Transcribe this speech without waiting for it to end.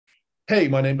Hey,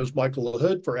 my name is Michael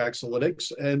LaHood for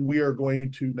Accelytics, and we are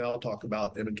going to now talk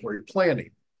about inventory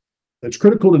planning. It's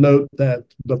critical to note that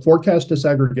the forecast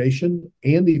disaggregation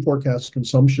and the forecast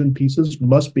consumption pieces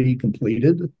must be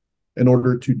completed in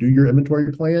order to do your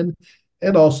inventory plan.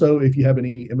 And also, if you have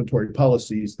any inventory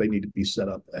policies, they need to be set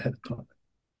up ahead of time.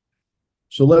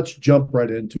 So let's jump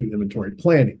right into inventory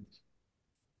planning.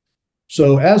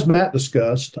 So as Matt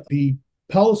discussed, the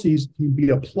policies can be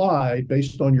applied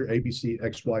based on your ABC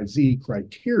XYZ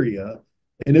criteria.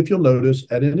 And if you'll notice,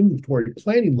 at an inventory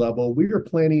planning level, we are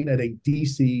planning at a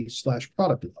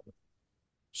DC/product level.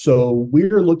 So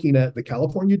we're looking at the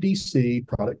California DC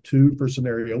product 2 for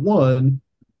scenario 1,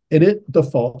 and it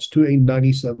defaults to a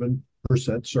 97%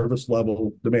 service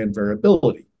level demand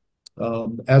variability.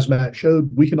 As Matt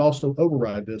showed, we can also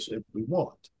override this if we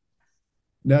want.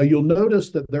 Now you'll notice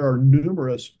that there are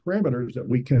numerous parameters that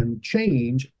we can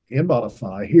change and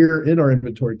modify here in our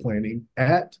inventory planning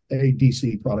at a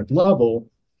DC product level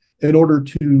in order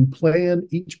to plan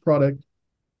each product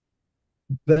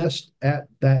best at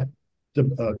that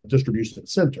distribution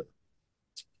center.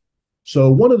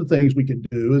 So one of the things we can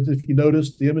do is, if you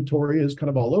notice, the inventory is kind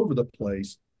of all over the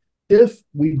place. If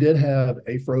we did have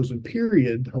a frozen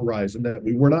period horizon that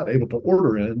we were not able to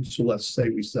order in, so let's say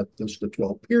we set this to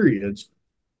 12 periods,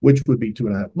 which would be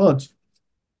 2.5 months.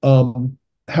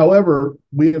 However,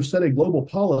 we have set a global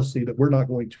policy that we're not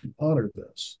going to honor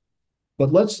this.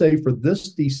 But let's say for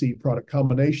this DC product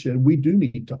combination, we do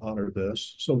need to honor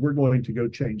this. So we're going to go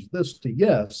change this to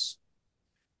yes.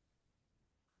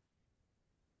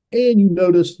 And you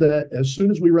notice that as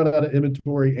soon as we run out of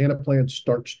inventory, Anaplan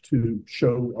starts to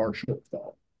show our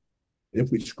shortfall. If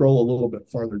we scroll a little bit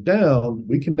farther down,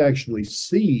 we can actually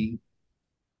see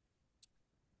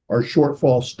our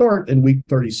shortfall start in week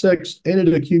 36, and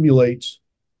it accumulates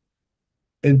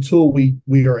until we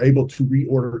are able to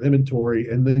reorder inventory.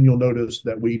 And then you'll notice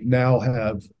that we now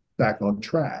have back on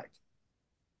track.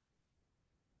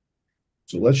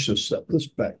 So let's just set this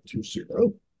back to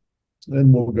 0,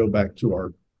 and we'll go back to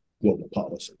our global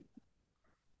policy.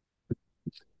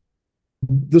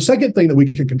 The second thing that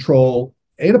we can control,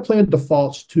 Anaplan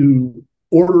defaults to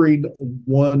ordering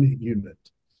 1 unit.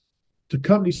 The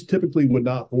companies typically would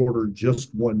not order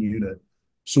just 1 unit.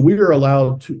 So we are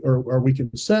allowed to, or we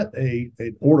can set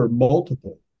an order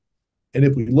multiple. And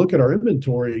if we look at our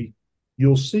inventory,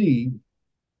 you'll see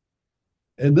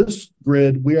in this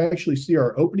grid, we actually see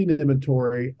our opening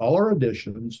inventory, all our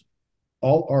additions,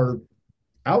 all our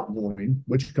outgoing,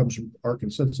 which comes from our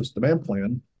consensus demand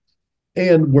plan,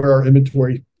 and where our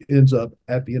inventory ends up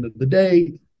at the end of the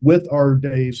day with our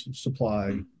days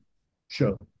supply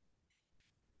shown.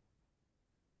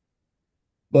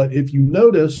 But if you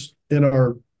notice in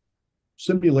our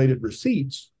simulated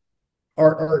receipts,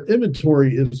 our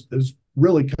inventory is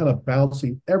really kind of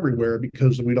bouncing everywhere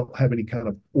because we don't have any kind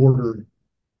of order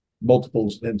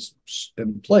multiples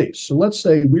in place. So let's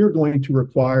say we're going to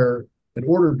require an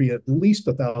order be at least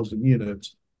 1,000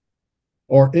 units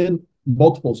or in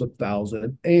multiples of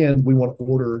 1,000, and we want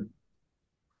to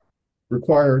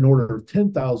require an order of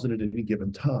 10,000 at any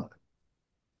given time.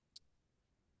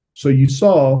 So you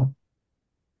saw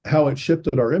how it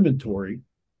shifted our inventory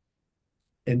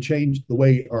and changed the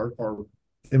way our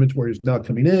inventory is now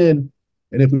coming in.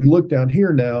 And if we look down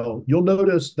here now, you'll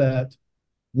notice that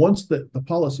once the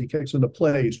policy kicks into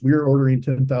place, we're ordering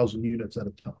 10,000 units at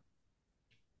a time.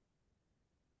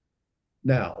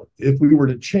 Now, if we were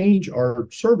to change our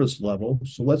service level,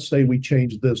 so let's say we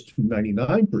change this to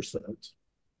 99%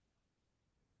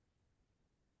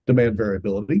 demand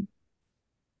variability,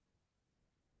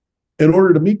 in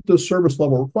order to meet the service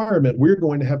level requirement, we're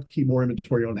going to have to keep more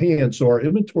inventory on hand. So our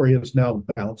inventory has now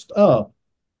bounced up.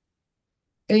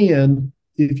 And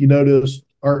if you notice,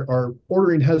 our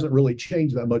ordering hasn't really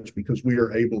changed that much because we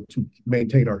are able to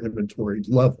maintain our inventory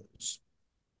levels.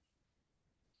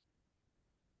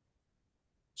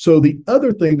 So the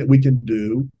other thing that we can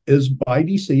do is by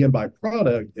DC and by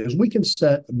product is we can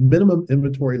set minimum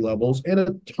inventory levels and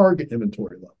a target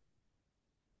inventory level.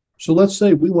 So let's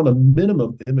say we want a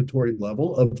minimum inventory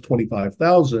level of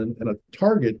 25,000 and a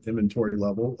target inventory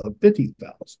level of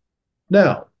 50,000.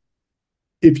 Now,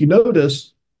 if you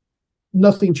notice,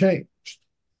 nothing changed.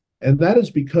 And that is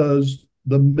because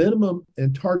the minimum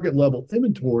and target level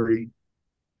inventory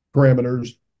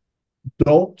parameters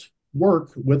don't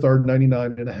work with our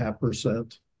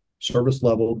 99.5% service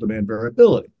level demand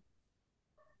variability.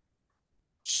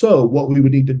 So what we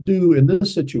would need to do in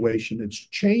this situation is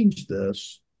change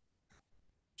this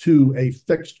to a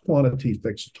fixed quantity,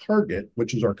 fixed target,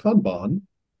 which is our Kanban.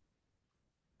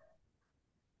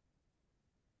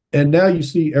 And now you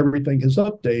see everything has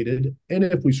updated. And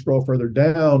if we scroll further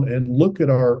down and look at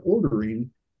our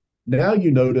ordering, now you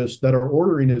notice that our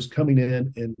ordering is coming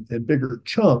in bigger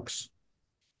chunks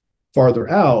farther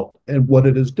out. And what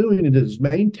it is doing, it is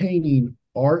maintaining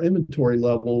our inventory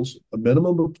levels, a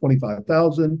minimum of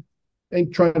 25,000,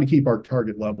 and trying to keep our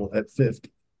target level at 50.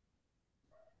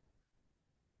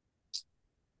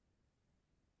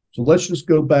 So let's just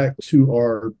go back to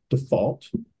our default.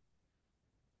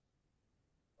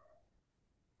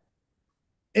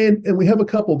 And we have a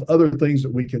couple of other things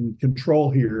that we can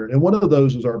control here. And one of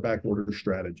those is our back order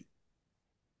strategy.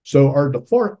 So our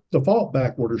default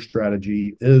back order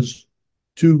strategy is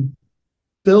to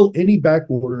fill any back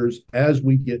orders as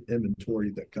we get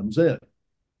inventory that comes in.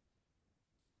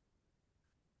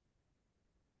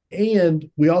 And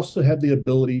we also have the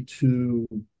ability to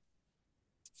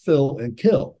fill and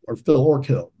kill, or fill or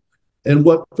kill. And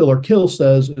what fill or kill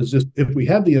says is just if we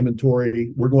have the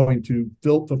inventory, we're going to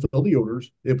fulfill the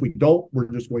orders. If we don't, we're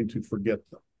just going to forget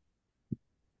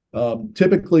them.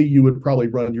 Typically, you would probably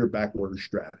run your back order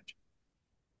strategy.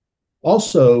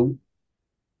 Also,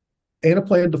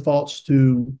 Anaplan defaults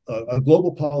to a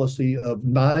global policy of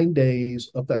 9 days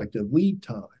effective lead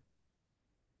time.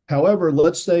 However,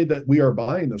 let's say that we are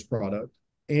buying this product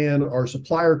and our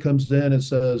supplier comes in and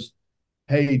says,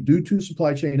 hey, due to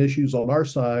supply chain issues on our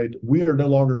side, we are no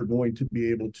longer going to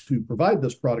be able to provide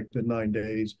this product in 9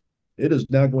 days. It is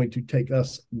now going to take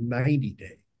us 90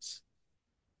 days.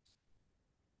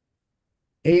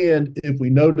 And if we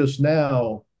notice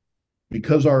now,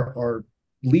 because our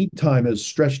lead time is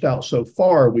stretched out so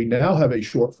far, we now have a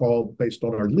shortfall based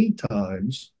on our lead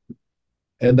times.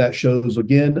 And that shows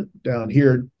again down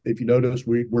here, if you notice,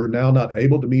 we're now not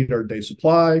able to meet our day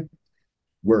supply.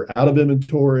 We're out of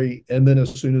inventory. And then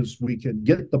as soon as we can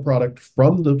get the product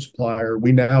from the supplier,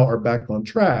 we now are back on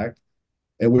track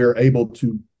and we are able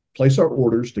to place our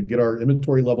orders to get our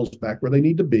inventory levels back where they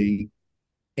need to be.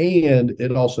 And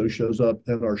it also shows up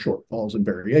in our shortfalls and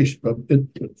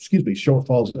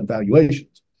shortfalls and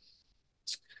valuations.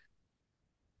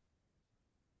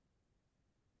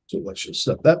 So let's just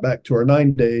set that back to our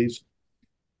 9 days.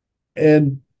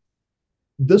 And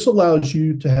this allows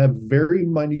you to have very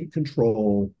minute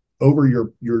control over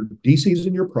your DCs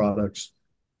and your products,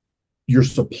 your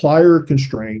supplier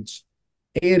constraints,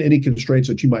 and any constraints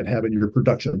that you might have in your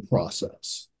production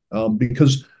process.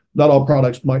 Because not all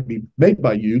products might be made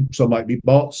by you. Some might be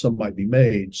bought, some might be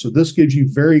made. So this gives you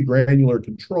very granular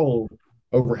control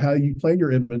over how you plan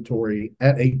your inventory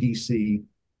at a DC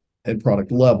and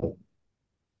product level.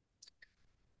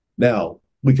 Now,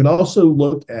 we can also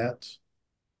look at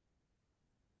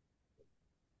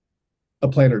a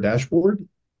planner dashboard,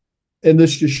 and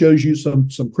this just shows you some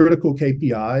critical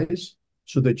KPIs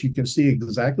so that you can see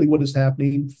exactly what is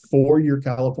happening for your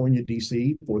California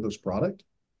DC for this product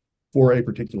for a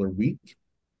particular week.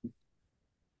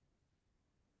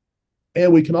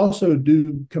 And we can also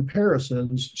do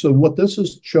comparisons. So what this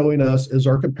is showing us is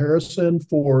our comparison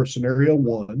for scenario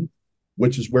 1,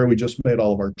 which is where we just made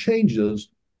all of our changes,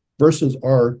 versus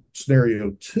our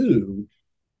scenario 2,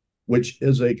 which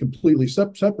is a completely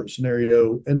separate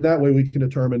scenario. And that way we can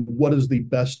determine what is the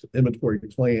best inventory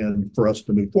plan for us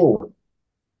to move forward.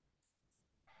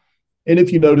 And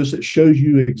if you notice, it shows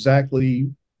you exactly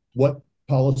what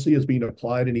policy is being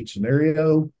applied in each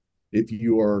scenario. If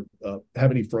you are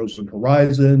have any frozen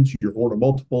horizons, your order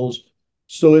multiples.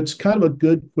 So it's kind of a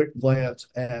good quick glance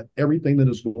at everything that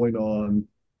is going on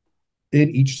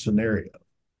in each scenario.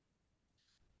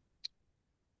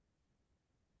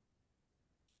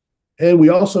 And we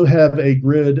also have a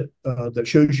grid that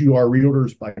shows you our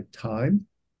reorders by time.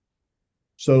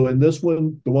 So in this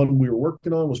one, the one we were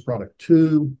working on was product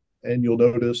 2, and you'll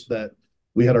notice that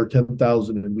we had our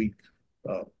 10,000 in week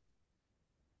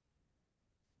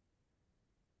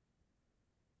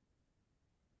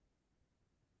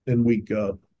in week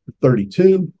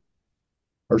 32,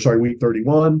 or sorry, week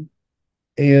 31.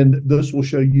 And this will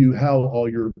show you how all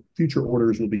your future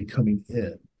orders will be coming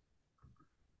in.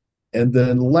 And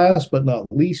then last but not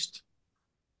least,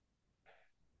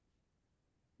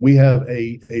 we have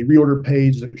a reorder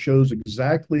page that shows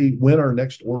exactly when our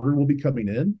next order will be coming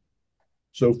in.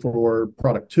 So for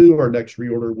product 2, our next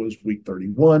reorder was week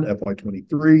 31,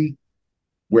 FY23.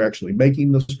 We're actually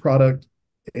making this product,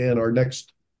 and our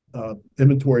next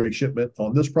inventory shipment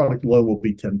on this product alone will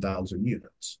be 10,000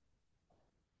 units.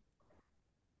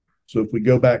 So if we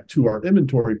go back to our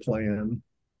inventory plan,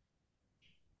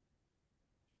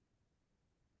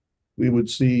 we would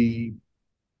see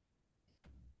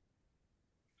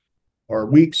our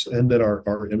weeks and then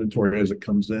our inventory as it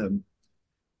comes in.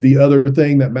 The other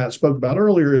thing that Matt spoke about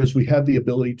earlier is we have the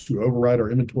ability to override our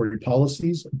inventory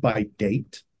policies by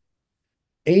date.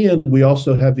 And we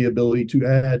also have the ability to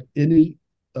add any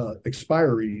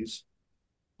expiries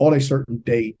on a certain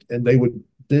date, and they would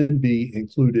then be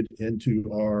included into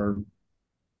our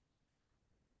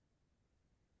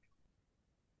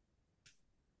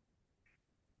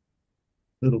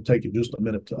it'll take you just a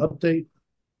minute to update.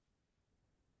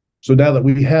 So now that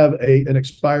we have an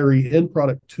expiry in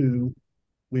product 2,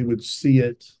 we would see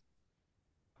it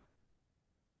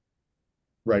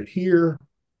right here.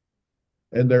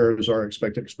 And there is our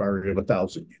expected expiry of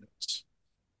 1,000 units.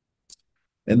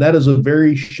 And that is a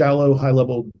very shallow,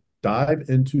 high-level dive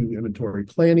into inventory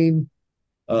planning.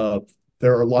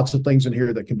 There are lots of things in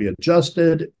here that can be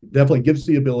adjusted. Definitely gives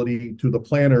the ability to the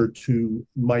planner to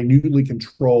minutely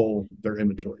control their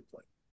inventory